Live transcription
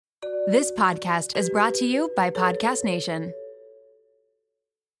This podcast is brought to you by Podcast Nation.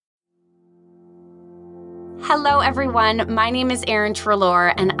 Hello, everyone. My name is Erin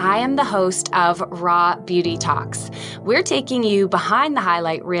Treloar, and I am the host of Raw Beauty Talks. We're taking you behind the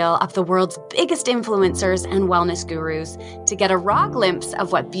highlight reel of the world's biggest influencers and wellness gurus to get a raw glimpse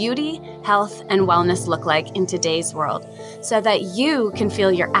of what beauty, health, and wellness look like in today's world, so that you can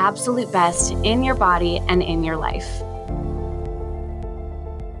feel your absolute best in your body and in your life.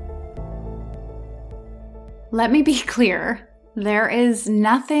 Let me be clear. There is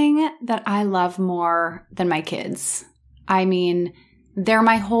nothing that I love more than my kids. I mean, they're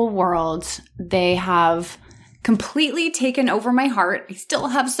my whole world. They have completely taken over my heart. I still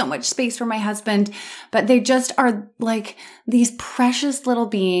have so much space for my husband, but they just are like these precious little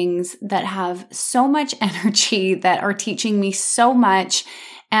beings that have so much energy, that are teaching me so much.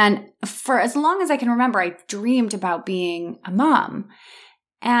 And for as long as I can remember, I dreamed about being a mom.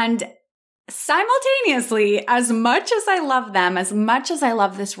 And simultaneously, as much as I love them, as much as I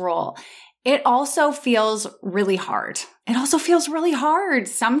love this role, it also feels really hard. It also feels really hard.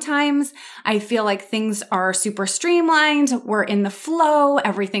 Sometimes I feel like things are super streamlined. We're in the flow.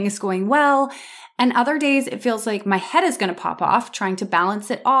 Everything is going well. And other days it feels like my head is going to pop off trying to balance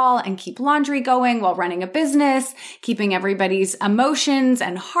it all and keep laundry going while running a business, keeping everybody's emotions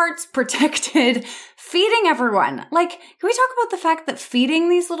and hearts protected, feeding everyone. Like, can we talk about the fact that feeding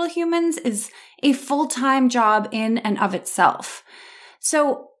these little humans is a full-time job in and of itself?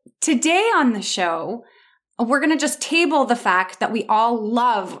 So today on the show, we're going to just table the fact that we all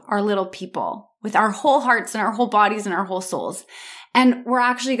love our little people with our whole hearts and our whole bodies and our whole souls. And we're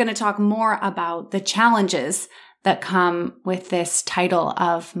actually going to talk more about the challenges that come with this title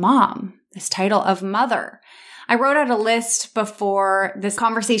of mom, this title of mother. I wrote out a list before this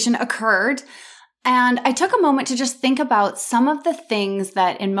conversation occurred, and I took a moment to just think about some of the things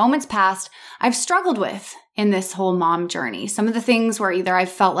that in moments past I've struggled with in this whole mom journey. Some of the things where either I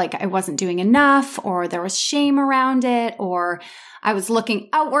felt like I wasn't doing enough, or there was shame around it, or I was looking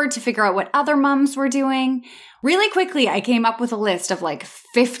outward to figure out what other moms were doing. Really quickly, I came up with a list of like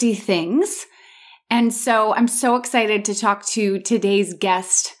 50 things. And so I'm so excited to talk to today's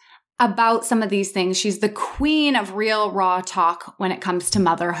guest about some of these things. She's the queen of real raw talk when it comes to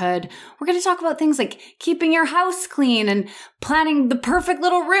motherhood. We're going to talk about things like keeping your house clean and planning the perfect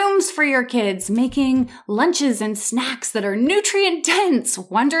little rooms for your kids, making lunches and snacks that are nutrient dense,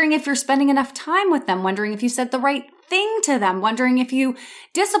 wondering if you're spending enough time with them, wondering if you said the right thing to them, wondering if you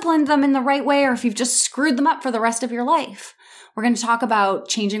disciplined them in the right way or if you've just screwed them up for the rest of your life. We're going to talk about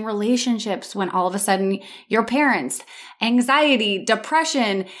changing relationships when all of a sudden your parents, anxiety,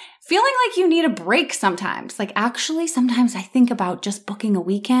 depression, feeling like you need a break sometimes. Like actually, sometimes I think about just booking a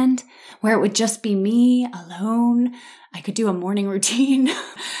weekend where it would just be me alone. I could do a morning routine.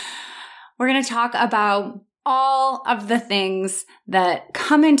 We're going to talk about all of the things that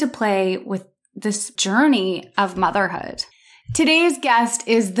come into play with this journey of motherhood. Today's guest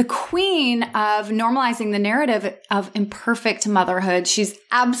is the queen of normalizing the narrative of imperfect motherhood. She's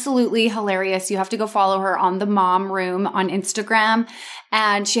absolutely hilarious. You have to go follow her on The Mom Room on Instagram.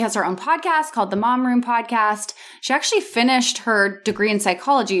 And she has her own podcast called The Mom Room Podcast. She actually finished her degree in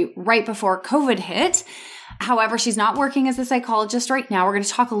psychology right before COVID hit. However, she's not working as a psychologist right now. We're going to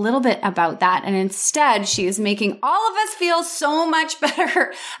talk a little bit about that. And instead, she is making all of us feel so much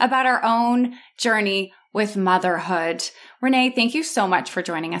better about our own journey with motherhood. Renee, thank you so much for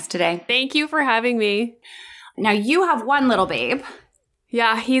joining us today. Thank you for having me. Now, you have one little babe.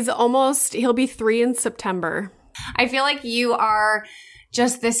 Yeah, he'll be 3 in September. I feel like you are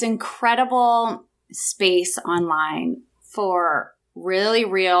just this incredible space online for really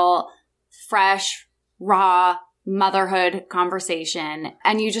real, fresh, raw motherhood conversation.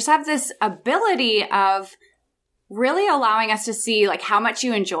 And you just have this ability of really allowing us to see like how much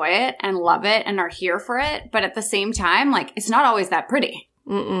you enjoy it and love it and are here for it. But at the same time, like it's not always that pretty.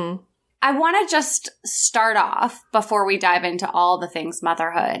 Mm-mm. I want to just start off before we dive into all the things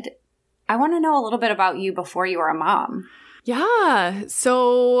motherhood. I want to know a little bit about you before you were a mom. Yeah.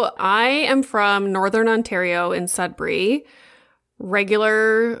 So I am from Northern Ontario in Sudbury.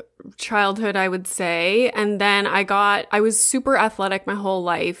 Regular childhood, I would say. And then I was super athletic my whole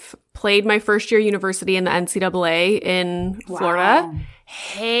life. Played my first year university in the NCAA in Florida.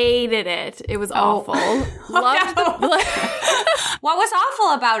 Hated it. It was awful. Loved What was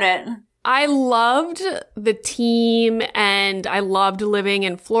awful about it? I loved the team and I loved living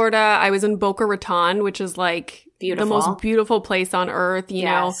in Florida. I was in Boca Raton, which is like beautiful. The most beautiful place on earth, you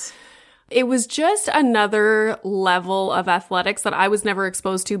know. It was just another level of athletics that I was never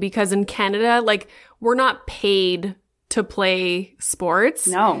exposed to because in Canada, like, we're not paid to play sports.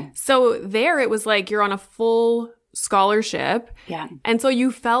 No. So there it was like you're on a full scholarship. Yeah. And so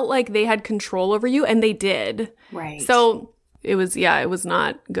you felt like they had control over you, and they did. Right. So it was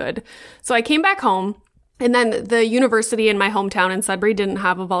not good. So I came back home, and then the university in my hometown in Sudbury didn't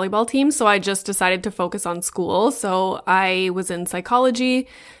have a volleyball team. So I just decided to focus on school. So I was in psychology.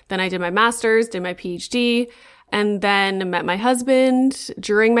 Then I did my master's, did my PhD, and then met my husband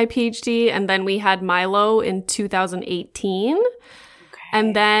during my PhD. And then we had Milo in 2018. Okay.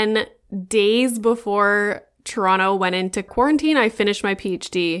 And then days before Toronto went into quarantine, I finished my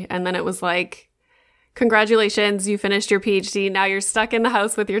PhD, and then it was like, congratulations, you finished your PhD. Now you're stuck in the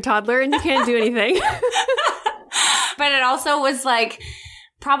house with your toddler and you can't do anything. But it also was like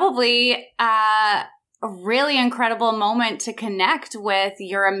probably a really incredible moment to connect with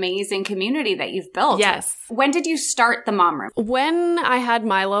your amazing community that you've built. Yes. When did you start the Mom Room? When I had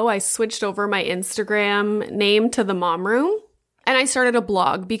Milo, I switched over my Instagram name to the Mom Room. And I started a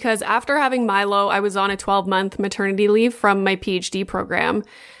blog because after having Milo, I was on a 12-month maternity leave from my PhD program.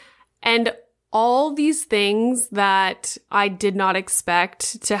 And all these things that I did not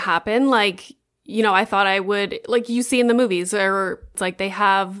expect to happen, like, you know, I thought I would, like you see in the movies, or it's like they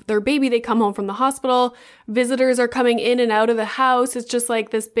have their baby, they come home from the hospital, visitors are coming in and out of the house. It's just like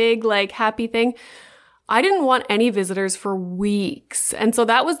this big, like, happy thing. I didn't want any visitors for weeks. And so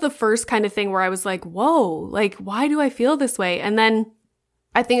that was the first kind of thing where I was like, whoa, like, why do I feel this way? And then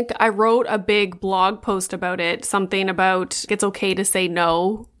I think I wrote a big blog post about it, something about it's okay to say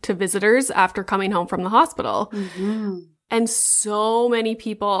no to visitors after coming home from the hospital. Mm-hmm. And so many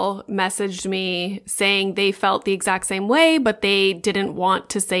people messaged me saying they felt the exact same way, but they didn't want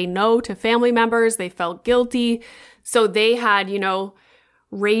to say no to family members. They felt guilty. So they had, you know,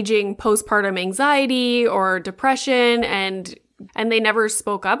 raging postpartum anxiety or depression, and they never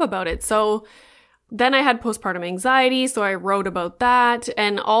spoke up about it. So then I had postpartum anxiety, so I wrote about that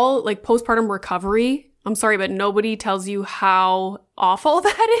and all like postpartum recovery. I'm sorry, but nobody tells you how awful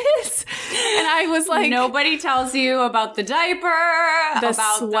that is. And I was like, nobody tells you about the diaper, the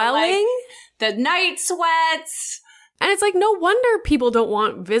about swelling, the night sweats. And it's like, no wonder people don't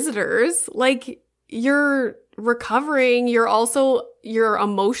want visitors. Like, you're recovering, you're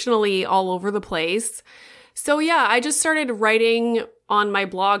emotionally all over the place. So yeah, I just started writing on my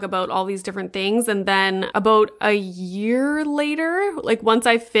blog about all these different things. And then about a year later, like once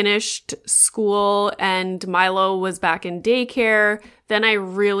I finished school and Milo was back in daycare, then I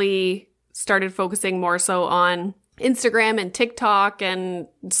really started focusing more so on Instagram and TikTok and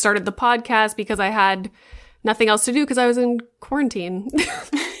started the podcast because I had nothing else to do because I was in quarantine.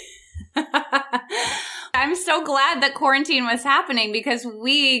 I'm so glad that quarantine was happening because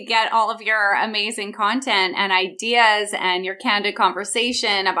we get all of your amazing content and ideas and your candid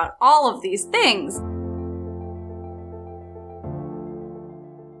conversation about all of these things.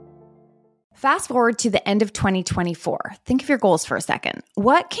 Fast forward to the end of 2024. Think of your goals for a second.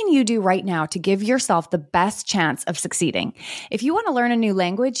 What can you do right now to give yourself the best chance of succeeding? If you want to learn a new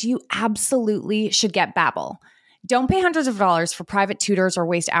language, you absolutely should get Babbel. Don't pay hundreds of dollars for private tutors or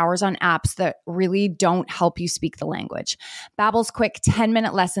waste hours on apps that really don't help you speak the language. Babbel's quick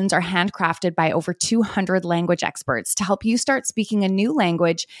 10-minute lessons are handcrafted by over 200 language experts to help you start speaking a new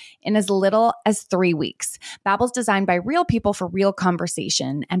language in as little as 3 weeks. Babbel's designed by real people for real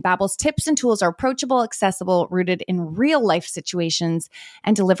conversation, and Babbel's tips and tools are approachable, accessible, rooted in real-life situations,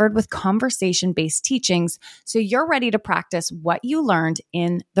 and delivered with conversation-based teachings so you're ready to practice what you learned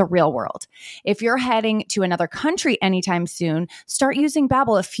in the real world. If you're heading to another country anytime soon, start using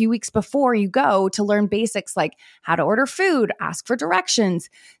Babbel a few weeks before you go to learn basics like how to order food, ask for directions,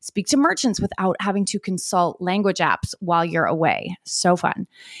 speak to merchants without having to consult language apps while you're away. So fun.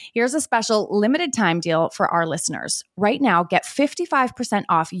 Here's a special limited time deal for our listeners. Right now, get 55%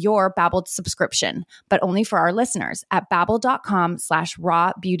 off your Babbel subscription, but only for our listeners at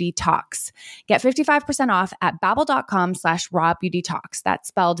babbel.com/rawbeautytalks. Get 55% off at babbel.com/rawbeautytalks. That's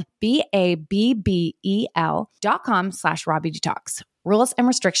spelled babbel.com/rawbeautytalks. Rules and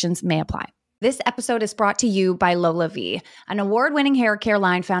restrictions may apply. This episode is brought to you by LolaVie, an award-winning hair care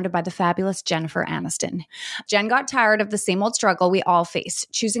line founded by the fabulous Jennifer Aniston. Jen got tired of the same old struggle we all face,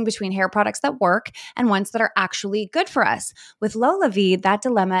 choosing between hair products that work and ones that are actually good for us. With LolaVie, that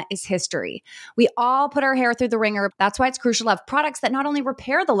dilemma is history. We all put our hair through the ringer. That's why it's crucial to have products that not only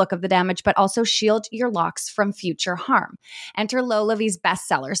repair the look of the damage, but also shield your locks from future harm. Enter LolaVie's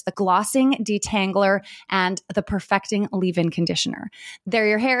bestsellers, the Glossing Detangler and the Perfecting Leave-In Conditioner. They're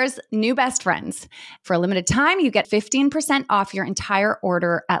your hair's new best friend. friends. For a limited time, you get 15% off your entire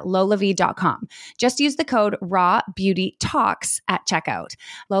order at LolaVie.com. Just use the code RAWBeautyTalks at checkout.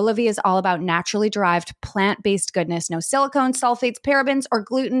 LolaVie is all about naturally derived plant-based goodness, no silicones, sulfates, parabens, or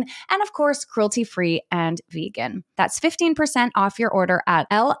gluten, and of course, cruelty-free and vegan. That's 15% off your order at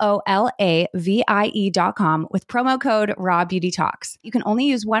LOLAVIE.com with promo code RAWBeautyTalks. You can only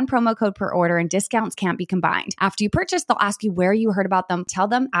use one promo code per order and discounts can't be combined. After you purchase, they'll ask you where you heard about them. Tell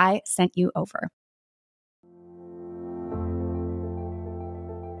them I sent you over.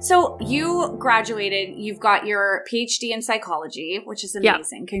 So you graduated, you've got your PhD in psychology, which is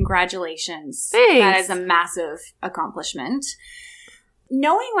amazing. Yep. Congratulations. Thanks. That is a massive accomplishment.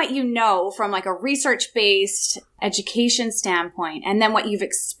 Knowing what you know from like a research-based education standpoint, and then what you've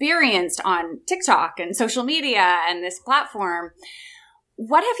experienced on TikTok and social media and this platform,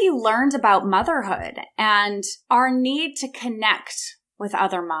 what have you learned about motherhood and our need to connect with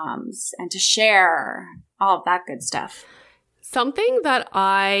other moms and to share all of that good stuff? Something that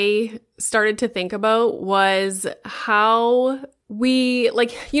I started to think about was how we,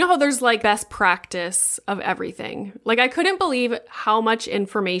 like, you know how there's like best practice of everything. Like, I couldn't believe how much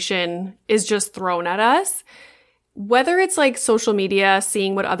information is just thrown at us. Whether it's like social media,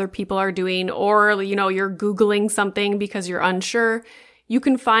 seeing what other people are doing, or, you know, you're Googling something because you're unsure, you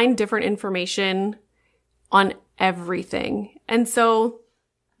can find different information on everything. And so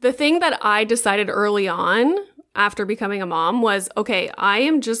the thing that I decided early on after becoming a mom was, okay, I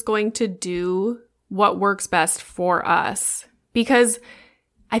am just going to do what works best for us, because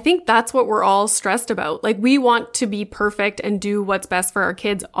I think that's what we're all stressed about. Like, we want to be perfect and do what's best for our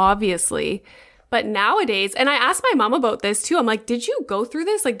kids, obviously. But nowadays, and I asked my mom about this too. I'm like, did you go through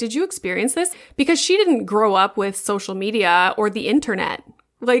this? Like, did you experience this? Because she didn't grow up with social media or the internet.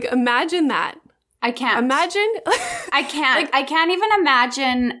 Like, imagine that. I can't. Imagine. I can't. Like, I can't even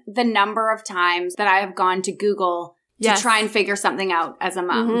imagine the number of times that I have gone to Google to try and figure something out as a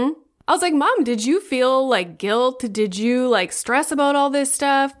mom. Mm-hmm. I was like, Mom, did you feel like guilt? Did you like stress about all this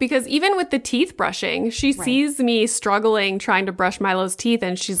stuff? Because even with the teeth brushing, she sees me struggling trying to brush Milo's teeth,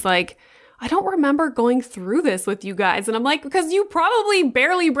 and she's like, I don't remember going through this with you guys. And I'm like, because you probably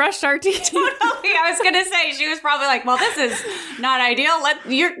barely brushed our teeth. Totally. I was going to say, she was probably like, well, this is not ideal.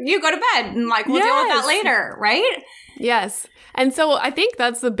 You go to bed and like, we'll deal with that later. Right? Yes. And so I think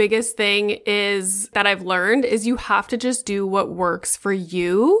that's the biggest thing is that I've learned is you have to just do what works for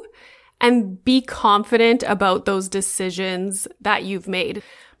you and be confident about those decisions that you've made.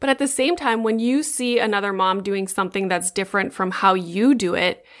 But at the same time, when you see another mom doing something that's different from how you do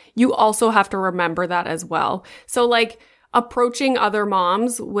it, you also have to remember that as well. So like approaching other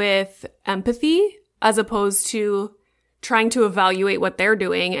moms with empathy as opposed to trying to evaluate what they're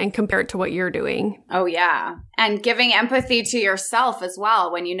doing and compare it to what you're doing. Oh, yeah. And giving empathy to yourself as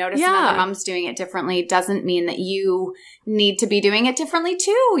well. When you notice another mom's doing it differently, doesn't mean that you need to be doing it differently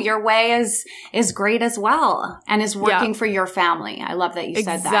too. Your way is great as well and is working for your family. I love that you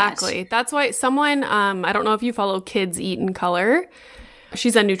said that. Exactly. That's why someone, I don't know if you follow Kids Eat in Color.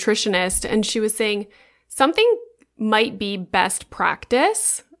 She's a nutritionist, and she was saying something might be best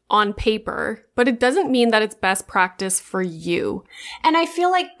practice on paper, but it doesn't mean that it's best practice for you. And I feel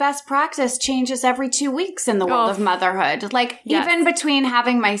like best practice changes every 2 weeks in the world of motherhood. Like even between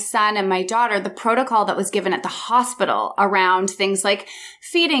having my son and my daughter, the protocol that was given at the hospital around things like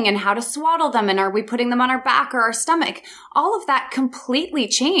feeding and how to swaddle them and are we putting them on our back or our stomach, all of that completely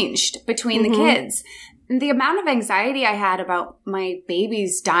changed between the kids. The amount of anxiety I had about my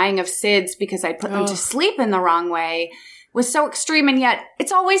babies dying of SIDS because I put them to sleep in the wrong way was so extreme. And yet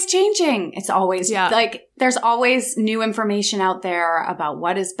it's always changing. It's always like there's always new information out there about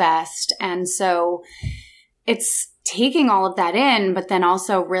what is best. And so it's taking all of that in, but then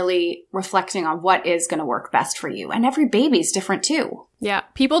also really reflecting on what is going to work best for you. And every baby's different too. Yeah.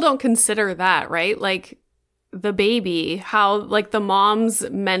 People don't consider that, right? Like the baby, how like the mom's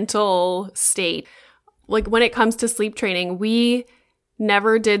mental state. Like when it comes to sleep training, we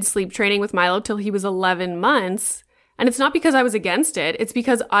never did sleep training with Milo till he was 11 months. And it's not because I was against it. It's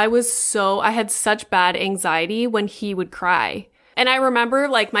because I had such bad anxiety when he would cry. And I remember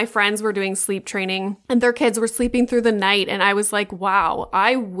like my friends were doing sleep training and their kids were sleeping through the night. And I was like, wow,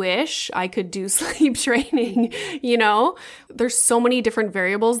 I wish I could do sleep training. You know, there's so many different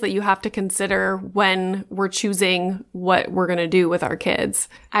variables that you have to consider when we're choosing what we're going to do with our kids.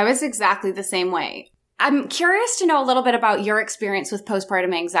 I was exactly the same way. I'm curious to know a little bit about your experience with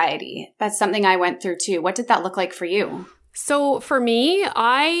postpartum anxiety. That's something I went through too. What did that look like for you? So for me,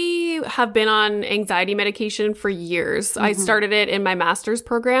 I have been on anxiety medication for years. I started it in my master's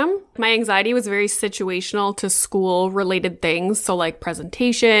program. My anxiety was very situational to school related things. So like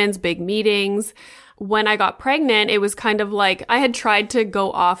presentations, big meetings. When I got pregnant, it was kind of like I had tried to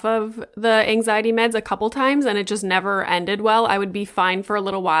go off of the anxiety meds a couple times and it just never ended well. I would be fine for a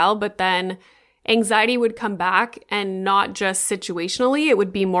little while, but then anxiety would come back, and not just situationally, it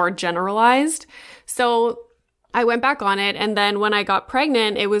would be more generalized. So I went back on it. And then when I got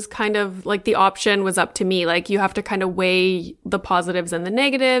pregnant, it was kind of like the option was up to me. Like you have to kind of weigh the positives and the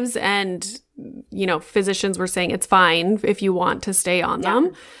negatives. And, you know, physicians were saying it's fine if you want to stay on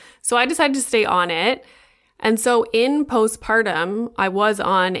them. So I decided to stay on it. And so in postpartum, I was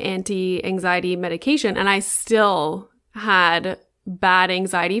on anti-anxiety medication, and I still had bad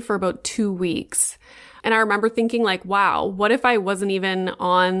anxiety for about 2 weeks. And I remember thinking like, wow, what if I wasn't even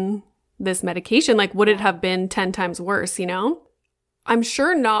on this medication? Like, would it have been 10 times worse, you know? I'm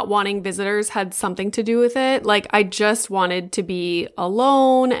sure not wanting visitors had something to do with it. Like, I just wanted to be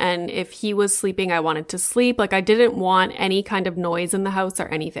alone. And if he was sleeping, I wanted to sleep. Like, I didn't want any kind of noise in the house or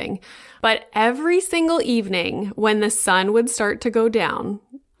anything. But every single evening when the sun would start to go down,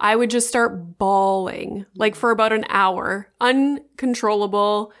 I would just start bawling, like for about an hour,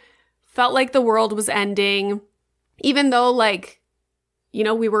 uncontrollable, felt like the world was ending, even though like, you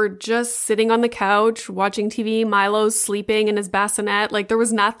know, we were just sitting on the couch watching TV, Milo's sleeping in his bassinet, like there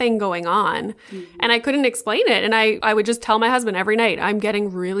was nothing going on. And I couldn't explain it. And I would just tell my husband every night, I'm getting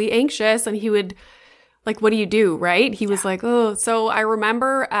really anxious. And he would like, what do you do? Right? He was like, oh, so I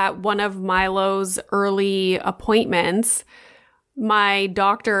remember at one of Milo's early appointments, my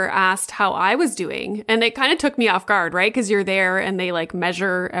doctor asked how I was doing, and it kind of took me off guard, right? Because you're there and they like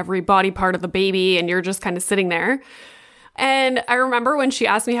measure every body part of the baby and you're just kind of sitting there. And I remember when she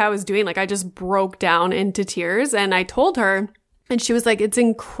asked me how I was doing, like I just broke down into tears, and I told her, and she was like, it's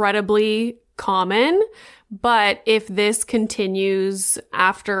incredibly common, but if this continues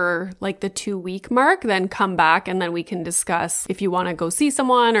after like the 2-week mark, then come back and then we can discuss if you want to go see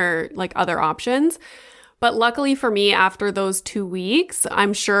someone or like other options. But luckily for me, after those 2 weeks,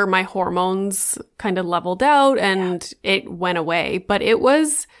 I'm sure my hormones kind of leveled out and it went away. But it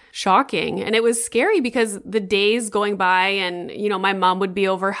was shocking and it was scary because the days going by and, you know, my mom would be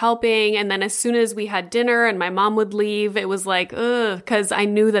over helping. And then as soon as we had dinner and my mom would leave, it was like, ugh, because I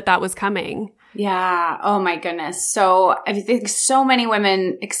knew that that was coming. Yeah. Oh my goodness. So I think so many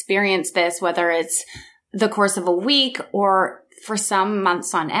women experience this, whether it's the course of a week or for some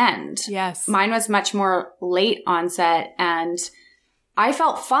months on end. Yes. Mine was much more late onset, and I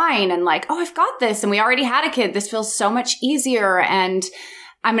felt fine and like, oh, I've got this. And we already had a kid. This feels so much easier. And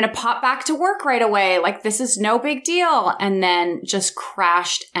I'm going to pop back to work right away. Like, this is no big deal. And then just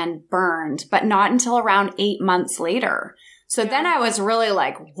crashed and burned, but not until around 8 months later. So then I was really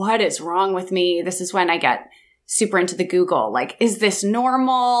like, what is wrong with me? This is when I get super into the Google. Like, is this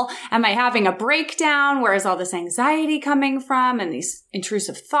normal? Am I having a breakdown? Where is all this anxiety coming from and these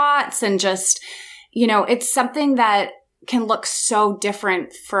intrusive thoughts? And just, you know, it's something that can look so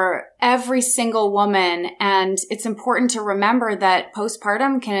different for every single woman. And it's important to remember that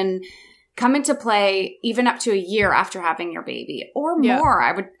postpartum can come into play even up to a year after having your baby or more.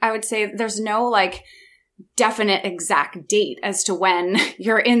 I would say there's no like definite exact date as to when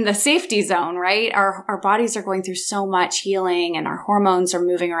you're in the safety zone, right? Our bodies are going through so much healing and our hormones are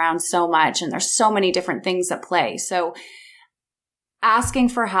moving around so much, and there's so many different things at play. So asking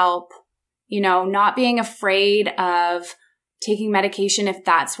for help, you know, not being afraid of taking medication if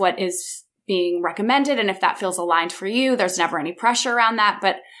that's what is being recommended and if that feels aligned for you. There's never any pressure around that.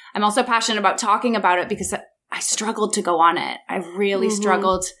 But I'm also passionate about talking about it because I struggled to go on it. I really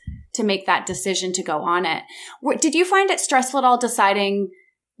struggled to make that decision to go on it. Did you find it stressful at all deciding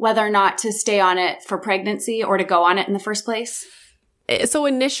whether or not to stay on it for pregnancy or to go on it in the first place? So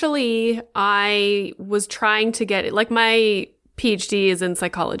initially, I was trying to get it, like my PhD is in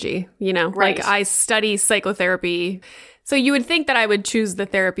psychology, you know, right. Like I study psychotherapy. So you would think that I would choose the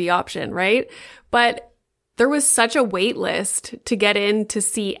therapy option, right? But there was such a wait list to get in to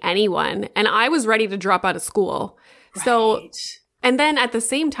see anyone. And I was ready to drop out of school. Right. So, and then at the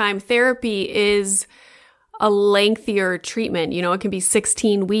same time, therapy is a lengthier treatment. You know, it can be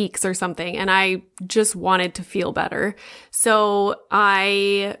 16 weeks or something. And I just wanted to feel better. So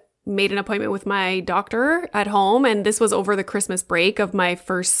I made an appointment with my doctor at home. And this was over the Christmas break of my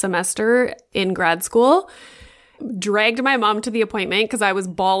first semester in grad school. Dragged my mom to the appointment because I was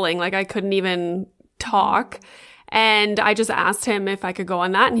bawling, like I couldn't even talk. And I just asked him if I could go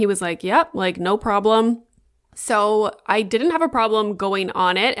on that. And he was like, yep, like no problem. So I didn't have a problem going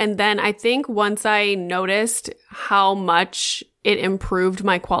on it. And then I think once I noticed how much it improved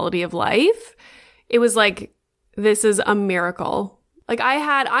my quality of life, it was like, this is a miracle. Like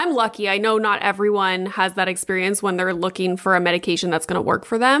I'm lucky. I know not everyone has that experience when they're looking for a medication that's going to work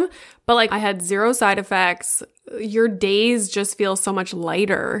for them. But like I had 0 side effects. Your days just feel so much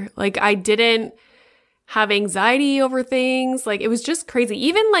lighter. Like I didn't have anxiety over things. Like it was just crazy.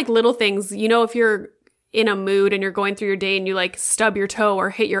 Even like little things, you know, if you're in a mood and you're going through your day and you like stub your toe or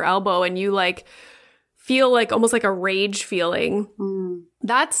hit your elbow and you like feel like almost like a rage feeling.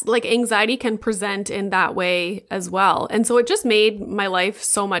 That's like anxiety can present in that way as well. And so it just made my life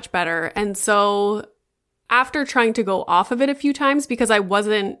so much better. And so after trying to go off of it a few times because I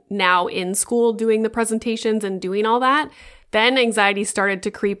wasn't now in school doing the presentations and doing all that, then anxiety started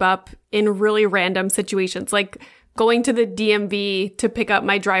to creep up in really random situations, like going to the DMV to pick up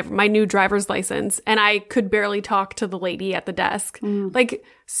my new driver's license, and I could barely talk to the lady at the desk. Like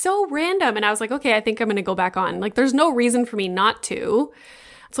so random. And I was like, okay, I think I'm going to go back on. Like there's no reason for me not to.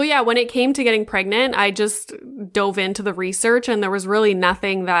 So yeah, when it came to getting pregnant, I just dove into the research and there was really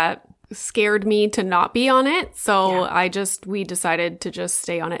nothing that scared me to not be on it. So we decided to just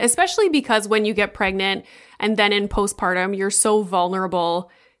stay on it, especially because when you get pregnant and then in postpartum, you're so vulnerable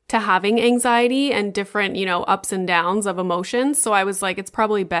to having anxiety and different, you know, ups and downs of emotions. So I was like, it's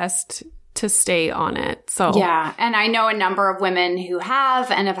probably best to stay on it. So yeah. And I know a number of women who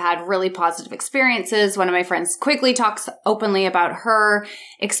have and have had really positive experiences. One of my friends quickly talks openly about her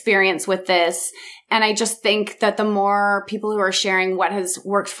experience with this. And I just think that the more people who are sharing what has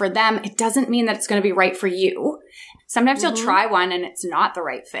worked for them, it doesn't mean that it's going to be right for you. Sometimes you'll try one and it's not the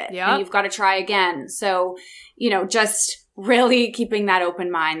right fit. And you've got to try again. So, you know, just really keeping that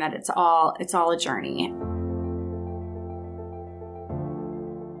open mind that it's all a journey.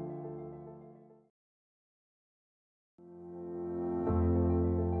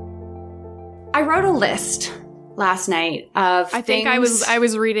 I wrote a list last night of I think I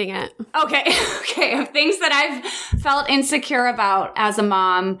was reading it. Okay, of things that I've felt insecure about as a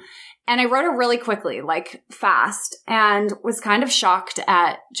mom. And I wrote it really quickly, like fast, and was kind of shocked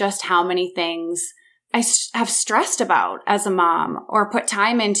at just how many things I have stressed about as a mom or put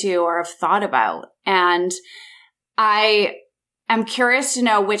time into or have thought about. And I am curious to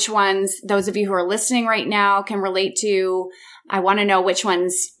know which ones those of you who are listening right now can relate to. I want to know which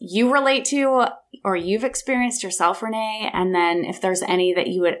ones you relate to or you've experienced yourself, Renee. And then if there's any that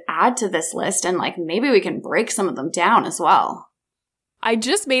you would add to this list, and like maybe we can break some of them down as well. I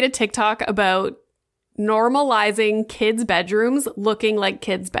just made a TikTok about normalizing kids' bedrooms looking like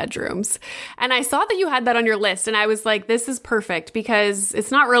kids' bedrooms. And I saw that you had that on your list. And I was like, this is perfect because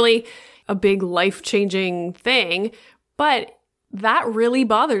it's not really a big life-changing thing, but that really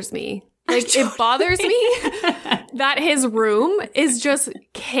bothers me. Like it bothers me that his room is just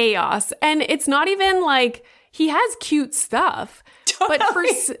chaos. And it's not even like he has cute stuff, but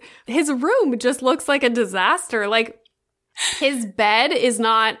his room just looks like a disaster. Like his bed is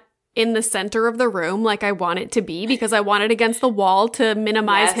not in the center of the room like I want it to be because I want it against the wall to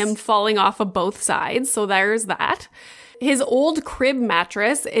minimize him falling off of both sides. So there's that. His old crib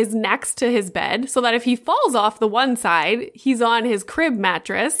mattress is next to his bed so that if he falls off the one side, he's on his crib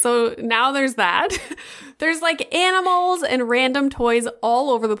mattress. So now there's that. There's like animals and random toys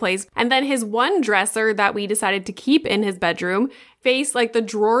all over the place. And then his one dresser that we decided to keep in his bedroom the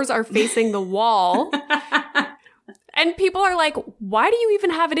drawers are facing the wall. And people are like, why do you even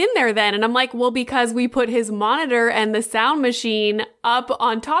have it in there then? And I'm like, well, because we put his monitor and the sound machine up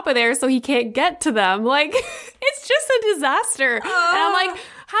on top of there so he can't get to them. Like, it's just a disaster. And I'm like,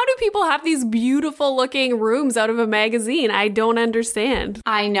 how do people have these beautiful looking rooms out of a magazine? I don't understand.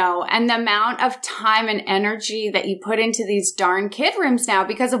 I know. And the amount of time and energy that you put into these darn kid rooms now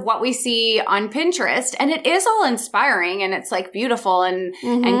because of what we see on Pinterest. And it is all inspiring and it's like beautiful and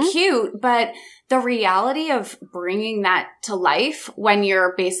cute, but the reality of bringing that to life when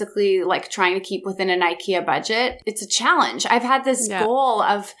you're basically like trying to keep within an IKEA budget, it's a challenge. I've had this goal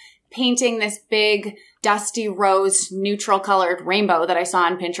of painting this big dusty rose neutral colored rainbow that I saw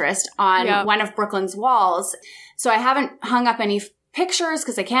on Pinterest on one of Brooklyn's walls. So I haven't hung up any pictures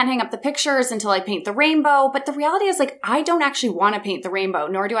because I can't hang up the pictures until I paint the rainbow. But the reality is like, I don't actually want to paint the rainbow,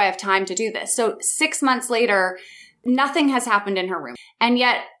 nor do I have time to do this. So 6 months later, nothing has happened in her room. And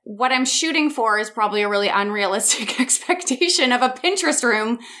yet what I'm shooting for is probably a really unrealistic expectation of a Pinterest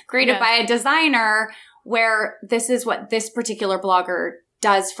room created by a designer where this is what this particular blogger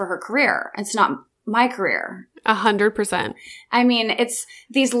does for her career. It's not my career. 100%. I mean, it's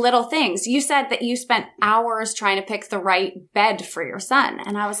these little things. You said that you spent hours trying to pick the right bed for your son.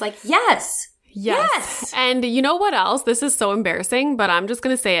 And I was like, yes. Yes. And you know what else? This is so embarrassing, but I'm just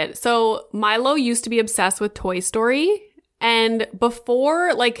going to say it. So Milo used to be obsessed with Toy Story. And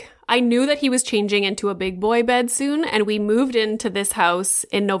before, like, I knew that he was changing into a big boy bed soon. And we moved into this house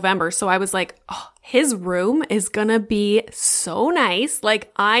in November. So I was like, oh, his room is going to be so nice.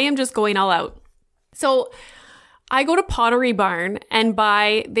 Like, I am just going all out. So I go to Pottery Barn and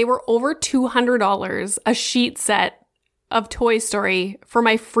they were over $200 a sheet set of Toy Story for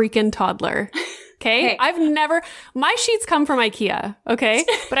my freaking toddler. Okay. My sheets come from IKEA. Okay.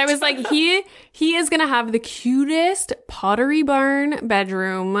 But I was like, he is going to have the cutest Pottery Barn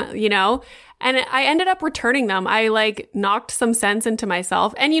bedroom, you know? And I ended up returning them. I like knocked some sense into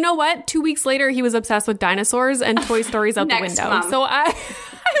myself. And you know what? 2 weeks later, he was obsessed with dinosaurs and Toy Story's out the window. Mom. So I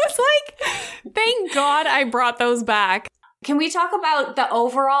was like, thank God I brought those back. Can we talk about the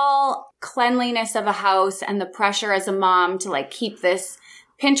overall cleanliness of a house and the pressure as a mom to like keep this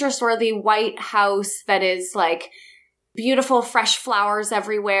Pinterest-worthy white house that is like beautiful, fresh flowers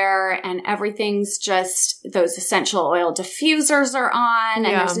everywhere and everything's just those essential oil diffusers are on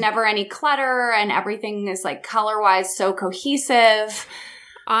and there's never any clutter and everything is like color-wise so cohesive.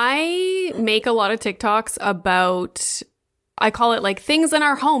 I make a lot of TikToks about, I call it like things in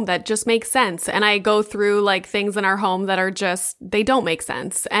our home that just make sense. And I go through like things in our home that are just, they don't make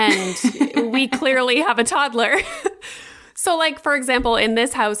sense. And we clearly have a toddler. So like, for example, in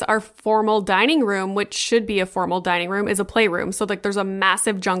this house, our formal dining room, which should be a formal dining room, is a playroom. So like there's a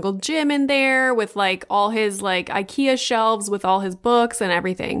massive jungle gym in there with like all his like IKEA shelves with all his books and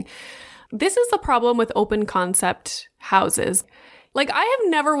everything. This is the problem with open concept houses. Like, I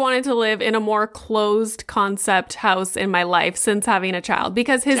have never wanted to live in a more closed concept house in my life since having a child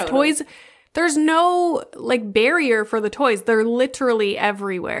because his toys, there's no like barrier for the toys. They're literally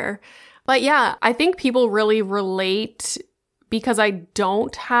everywhere. But yeah, I think people really relate because I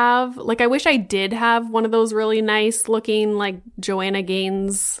don't have, like, I wish I did have one of those really nice looking like Joanna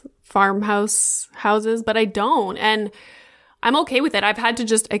Gaines farmhouse houses, but I don't. And I'm okay with it. I've had to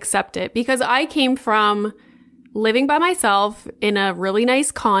just accept it because I came from living by myself in a really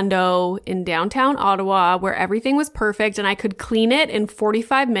nice condo in downtown Ottawa where everything was perfect and I could clean it in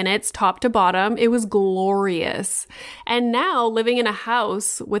 45 minutes top to bottom. It was glorious. And now living in a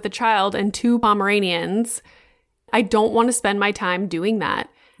house with a child and 2 Pomeranians, I don't want to spend my time doing that.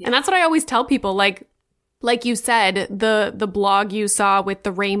 Yeah. And that's what I always tell people. Like you said, the blog you saw with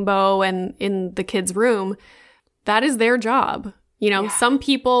the rainbow and in the kids' room, that is their job. You know, some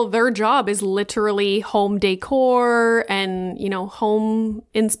people, their job is literally home decor and, you know, home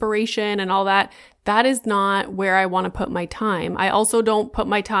inspiration and all that. That is not where I want to put my time. I also don't put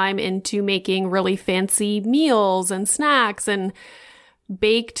my time into making really fancy meals and snacks and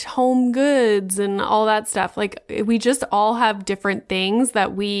baked home goods and all that stuff. Like, we just all have different things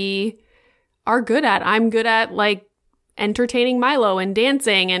that we are good at. I'm good at like entertaining Milo and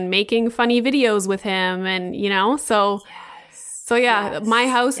dancing and making funny videos with him and, you know, so my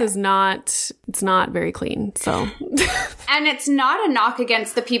house is it's not very clean. So, and it's not a knock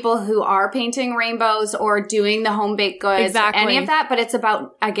against the people who are painting rainbows or doing the home baked goods, or any of that. But it's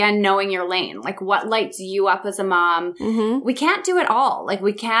about, again, knowing your lane, like what lights you up as a mom. Mm-hmm. We can't do it all. Like,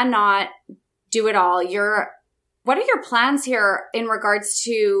 we cannot do it all. What are your plans here in regards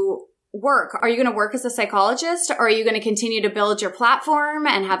to work? Are you going to work as a psychologist, or are you going to continue to build your platform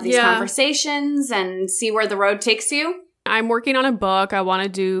and have these conversations and see where the road takes you? I'm working on a book. I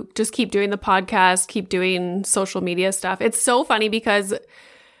want to just keep doing the podcast, keep doing social media stuff. It's so funny because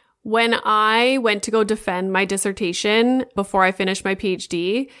when I went to go defend my dissertation before I finished my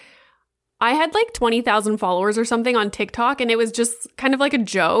PhD, I had like 20,000 followers or something on TikTok, and it was just kind of like a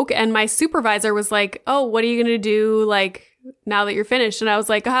joke. And my supervisor was like, "Oh, what are you going to do like now that you're finished?" And I was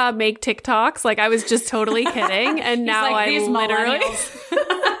like, make TikToks. Like, I was just totally kidding. And now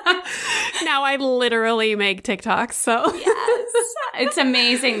now I literally make TikToks. So yes, it's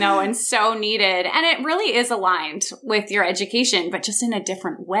amazing though, and so needed. And it really is aligned with your education, but just in a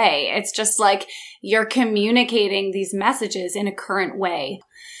different way. It's just like you're communicating these messages in a current way.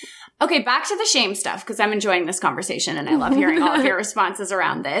 Okay, back to the shame stuff, because I'm enjoying this conversation and I love hearing all of your responses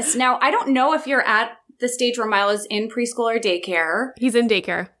around this. Now, I don't know if you're at the stage where Milo's in preschool or daycare. He's in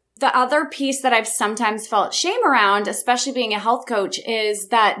daycare. The other piece that I've sometimes felt shame around, especially being a health coach, is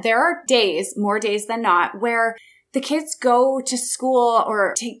that there are days, more days than not, where the kids go to school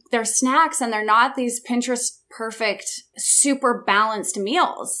or take their snacks and they're not these Pinterest perfect, super balanced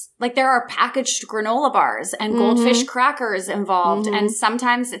meals. Like, there are packaged granola bars and goldfish crackers involved. Mm-hmm. And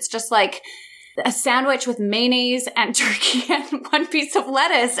sometimes it's just like a sandwich with mayonnaise and turkey and one piece of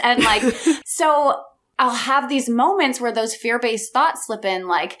lettuce. And like, so I'll have these moments where those fear-based thoughts slip in,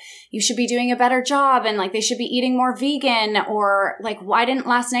 like, you should be doing a better job, and like they should be eating more vegan, or like, why didn't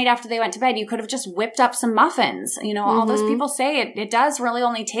last night after they went to bed, you could have just whipped up some muffins. You know, all those people say it does really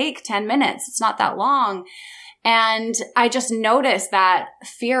only take 10 minutes. It's not that long. And I just noticed that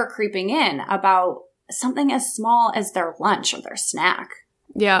fear creeping in about something as small as their lunch or their snack.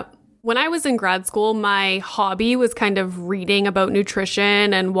 Yeah. When I was in grad school, my hobby was kind of reading about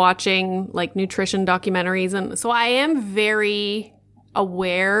nutrition and watching like nutrition documentaries. And so I am very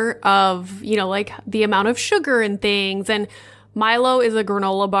aware of, you know, like the amount of sugar and things. And Milo is a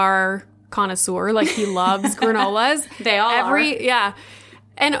granola bar connoisseur. Like he loves granolas. They all are. Yeah.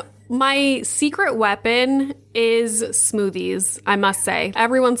 And my secret weapon is smoothies, I must say.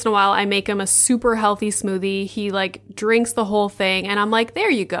 Every once in a while, I make him a super healthy smoothie. He like drinks the whole thing and I'm like, there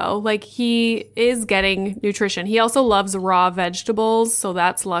you go. Like he is getting nutrition. He also loves raw vegetables, so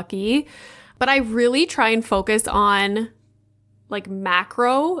that's lucky. But I really try and focus on like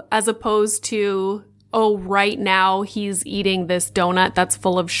macro as opposed to, oh, right now he's eating this donut that's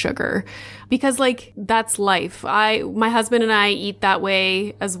full of sugar. Because like that's life. My husband and I eat that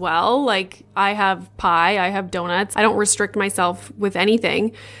way as well. Like I have pie, I have donuts. I don't restrict myself with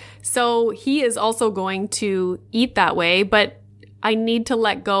anything. So he is also going to eat that way, but I need to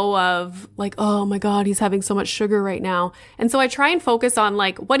let go of like, oh my God, he's having so much sugar right now. And so I try and focus on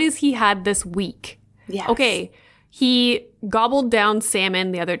like, what has he had this week? Yes. Okay. He gobbled down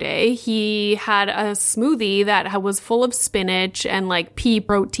salmon the other day. He had a smoothie that was full of spinach and like pea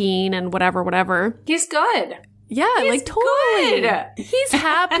protein and whatever. He's good. Yeah, He's like totally. good. He's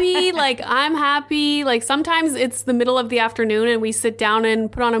happy. Like I'm happy. Like sometimes it's the middle of the afternoon and we sit down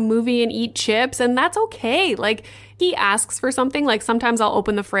and put on a movie and eat chips and that's okay. Like he asks for something. Like sometimes I'll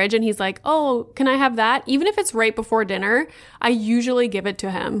open the fridge and he's like, oh, can I have that? Even if it's right before dinner, I usually give it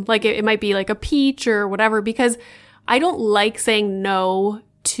to him. Like it might be like a peach or whatever because I don't like saying no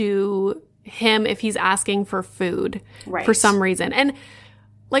to him if he's asking for food for some reason. And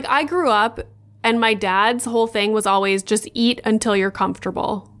like I grew up and my dad's whole thing was always just eat until you're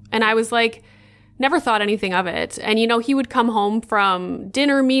comfortable. And I was like, never thought anything of it. And, you know, he would come home from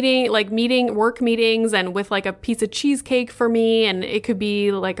dinner work meetings and with like a piece of cheesecake for me. And it could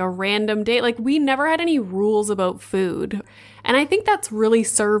be like a random date. Like we never had any rules about food. And I think that's really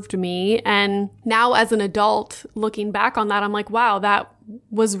served me. And now as an adult, looking back on that, I'm like, wow, that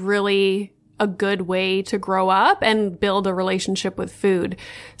was really a good way to grow up and build a relationship with food.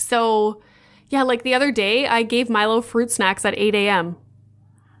 So yeah, like the other day, I gave Milo fruit snacks at 8 a.m.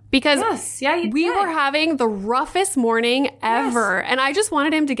 because we were having the roughest morning ever. Yes. And I just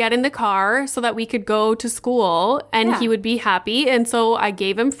wanted him to get in the car so that we could go to school and he would be happy. And so I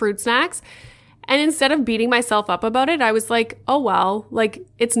gave him fruit snacks. And instead of beating myself up about it, I was like, oh, well, like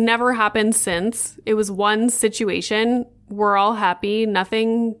it's never happened since. It was one situation. We're all happy.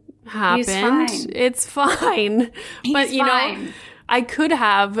 Nothing happened. He's fine. It's fine. But, you know, I could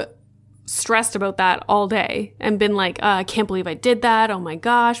have stressed about that all day and been like, I can't believe I did that. Oh my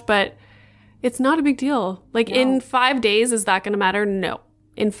gosh. But it's not a big deal. Like in 5 days, is that going to matter? No.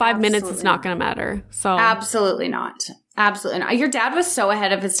 In 5 minutes, it's not going to matter. So absolutely not. Absolutely not. Your dad was so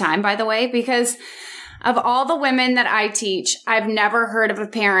ahead of his time, by the way, because of all the women that I teach, I've never heard of a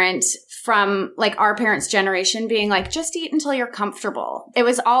parent from like our parents' generation being like, just eat until you're comfortable. It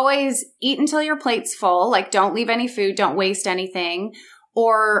was always eat until your plate's full. Like don't leave any food. Don't waste anything.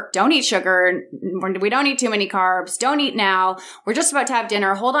 Or don't eat sugar. We don't eat too many carbs. Don't eat now. We're just about to have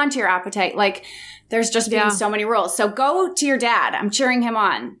dinner. Hold on to your appetite. Like there's just been so many rules. So go to your dad. I'm cheering him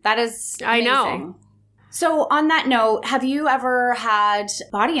on. That is amazing. I know. So on that note, have you ever had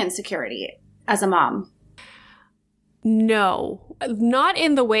body insecurity as a mom? No, not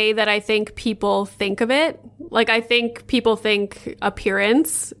in the way that I think people think of it. Like I think people think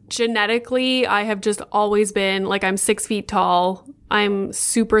appearance. Genetically, I have just always been like I'm 6 feet tall. I'm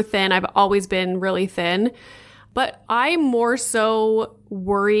super thin. I've always been really thin. But I more so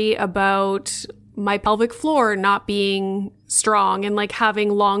worry about my pelvic floor not being strong and like having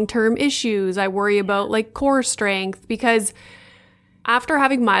long-term issues. I worry about like core strength because after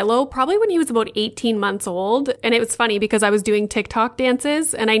having Milo, probably when he was about 18 months old, and it was funny because I was doing TikTok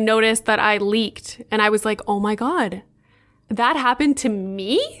dances and I noticed that I leaked and I was like, oh my God, that happened to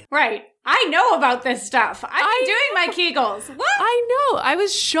me? Right. I know about this stuff. I've been doing my Kegels. What? I know. I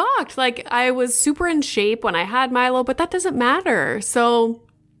was shocked. Like I was super in shape when I had Milo, but that doesn't matter. So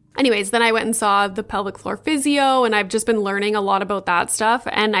anyways, then I went and saw the pelvic floor physio and I've just been learning a lot about that stuff.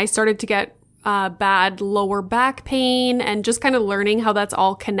 And I started to get bad lower back pain and just kind of learning how that's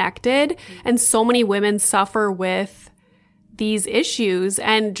all connected. And so many women suffer with these issues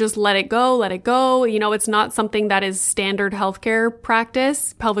and just let it go, let it go. You know, it's not something that is standard healthcare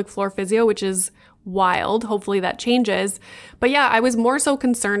practice, pelvic floor physio, which is wild. Hopefully that changes. But yeah, I was more so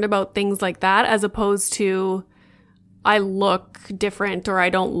concerned about things like that as opposed to I look different or I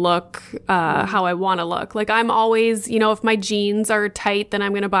don't look how I want to look. Like I'm always, you know, if my jeans are tight, then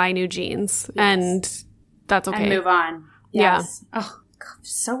I'm going to buy new jeans and that's okay. And move on. Yes. Yeah. Oh, God,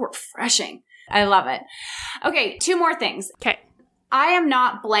 so refreshing. I love it. Okay, 2 more things. Okay. I am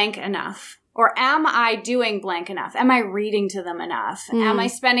not blank enough. Or am I doing blank enough? Am I reading to them enough? Am I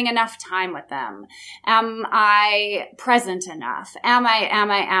spending enough time with them? Am I present enough? Am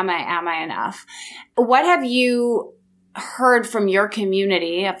I enough? What have you heard from your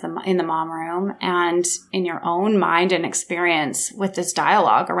community in the mom room and in your own mind and experience with this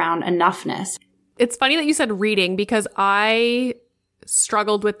dialogue around enoughness? It's funny that you said reading because I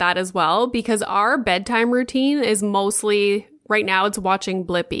struggled with that as well because our bedtime routine is mostly right now it's watching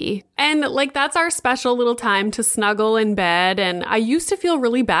Blippi. And like that's our special little time to snuggle in bed. And I used to feel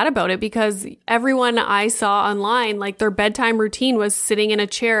really bad about it because everyone I saw online, like their bedtime routine was sitting in a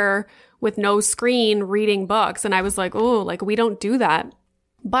chair with no screen reading books. And I was like, oh, like we don't do that.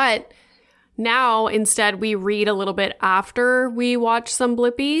 But now instead we read a little bit after we watch some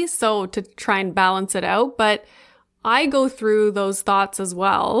Blippi. So to try and balance it out. But I go through those thoughts as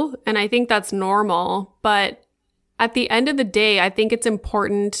well. And I think that's normal. But at the end of the day, I think it's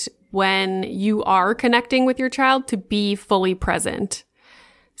important when you are connecting with your child to be fully present.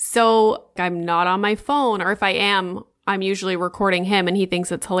 So I'm not on my phone, or if I am, I'm usually recording him and he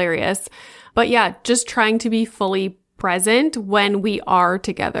thinks it's hilarious. But yeah, just trying to be fully present when we are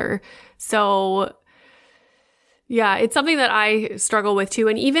together. So yeah, it's something that I struggle with too.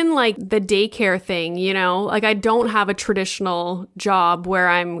 And even like the daycare thing, you know, like I don't have a traditional job where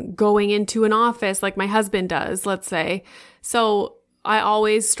I'm going into an office like my husband does, let's say. So I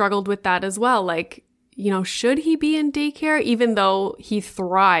always struggled with that as well. Like, you know, should he be in daycare? Even though he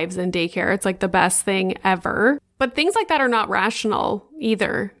thrives in daycare, it's like the best thing ever. But things like that are not rational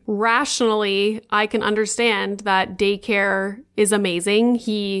either. Rationally, I can understand that daycare is amazing.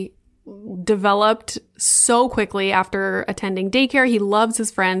 He developed so quickly after attending daycare. He loves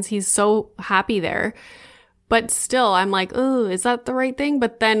his friends. He's so happy there. But still, I'm like, oh, is that the right thing?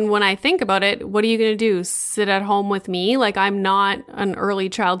 But then when I think about it, what are you going to do? Sit at home with me? Like, I'm not an early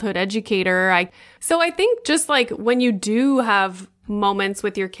childhood educator. So I think just like when you do have moments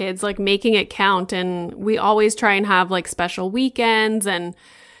with your kids, like making it count. And we always try and have like special weekends and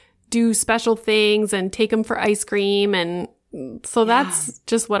do special things and take them for ice cream. And so that's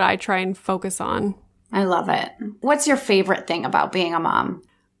just what I try and focus on. I love it. What's your favorite thing about being a mom?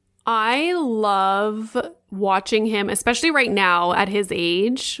 I love watching him, especially right now at his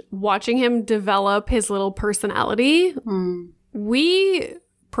age, watching him develop his little personality. We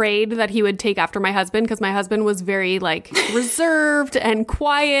prayed that he would take after my husband because my husband was very like reserved and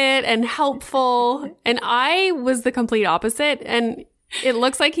quiet and helpful. And I was the complete opposite. And it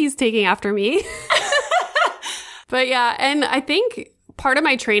looks like he's taking after me. But yeah, and I think part of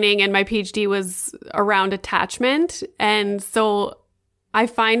my training and my PhD was around attachment. And so I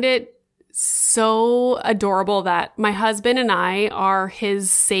find it so adorable that my husband and I are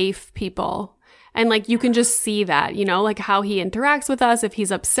his safe people. And like, you can just see that, you know, like how he interacts with us, if he's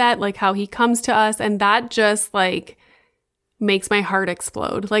upset, like how he comes to us. And that just like makes my heart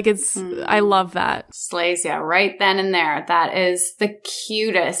explode. Like I love that. Slays you right then and there. That is the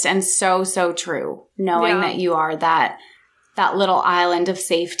cutest and so, so true. Knowing that you are that little island of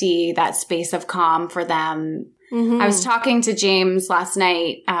safety, that space of calm for them. I was talking to James last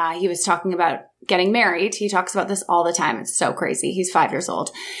night. He was talking about getting married. He talks about this all the time. It's so crazy. He's 5 years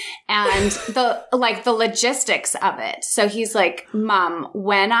old. And the logistics of it. So he's like, Mom,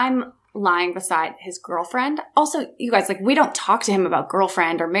 when I'm lying beside his girlfriend. Also, you guys, like, we don't talk to him about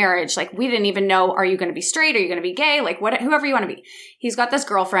girlfriend or marriage. Like, we didn't even know, are you going to be straight? Are you going to be gay? Like, whoever you want to be. He's got this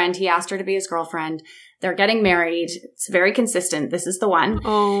girlfriend. He asked her to be his girlfriend. They're getting married. It's very consistent. This is the one.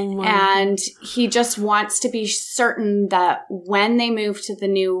 Oh my. And he just wants to be certain that when they move to the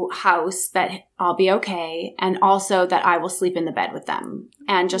new house that I'll be okay. And also that I will sleep in the bed with them.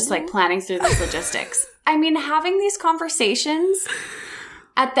 And just like planning through these logistics. I mean, having these conversations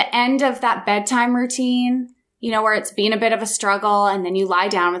at the end of that bedtime routine, you know, where it's been a bit of a struggle and then you lie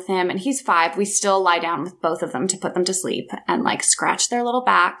down with him and he's 5. We still lie down with both of them to put them to sleep and like scratch their little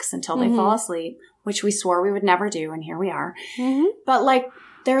backs until they fall asleep, which we swore we would never do. And here we are. But like,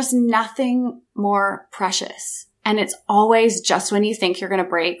 there's nothing more precious. And it's always just when you think you're going to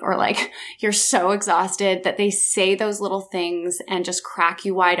break or like you're so exhausted that they say those little things and just crack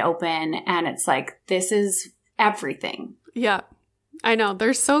you wide open. And it's like, this is everything. Yeah, I know.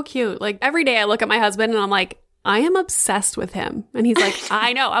 They're so cute. Like every day I look at my husband and I'm like, I am obsessed with him. And he's like,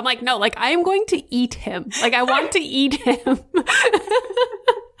 I know. I'm like, no, like I am going to eat him. Like I want to eat him.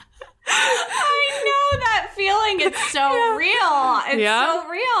 I know that feeling. It's so real. It's so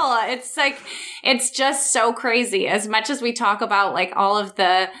real. It's like, it's just so crazy. As much as we talk about like all of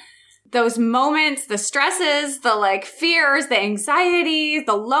those moments, the stresses, the like fears, the anxiety,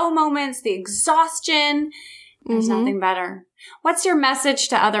 the low moments, the exhaustion, there's nothing better. What's your message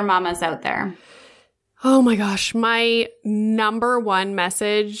to other mamas out there? Oh my gosh. My number one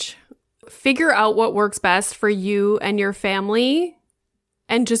message, figure out what works best for you and your family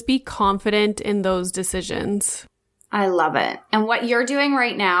and just be confident in those decisions. I love it. And what you're doing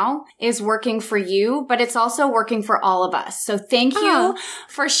right now is working for you, but it's also working for all of us. So thank you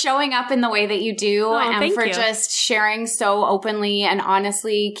for showing up in the way that you do and for just sharing so openly and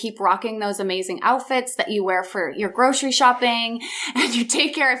honestly. Keep rocking those amazing outfits that you wear for your grocery shopping. And you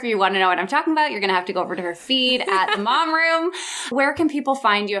take care. If you want to know what I'm talking about, you're going to have to go over to her feed at the Mom Room. Where can people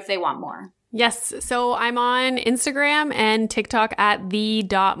find you if they want more? Yes. So I'm on Instagram and TikTok at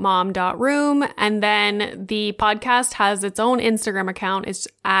the.mom.room. And then the podcast has its own Instagram account. It's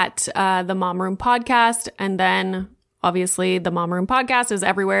at the Mom Room Podcast. And then obviously the Mom Room Podcast is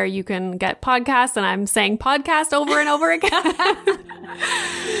everywhere you can get podcasts. And I'm saying podcast over and over again.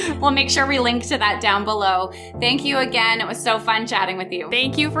 We'll make sure we link to that down below. Thank you again. It was so fun chatting with you.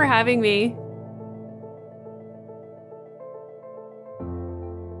 Thank you for having me.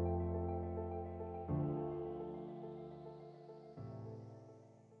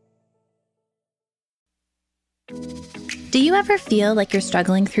 Do you ever feel like you're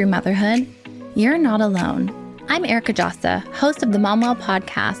struggling through motherhood? You're not alone. I'm Erica Jossa, host of the MomWell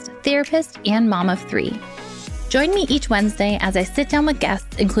podcast, therapist, and mom of 3. Join me each Wednesday as I sit down with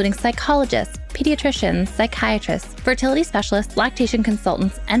guests, including psychologists, pediatricians, psychiatrists, fertility specialists, lactation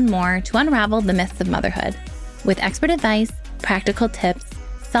consultants, and more to unravel the myths of motherhood. With expert advice, practical tips,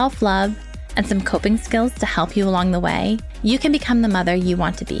 self-love, and some coping skills to help you along the way, you can become the mother you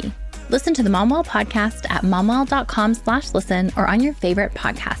want to be. Listen to the MomWell podcast at momwell.com/listen or on your favorite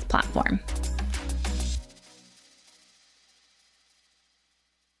podcast platform.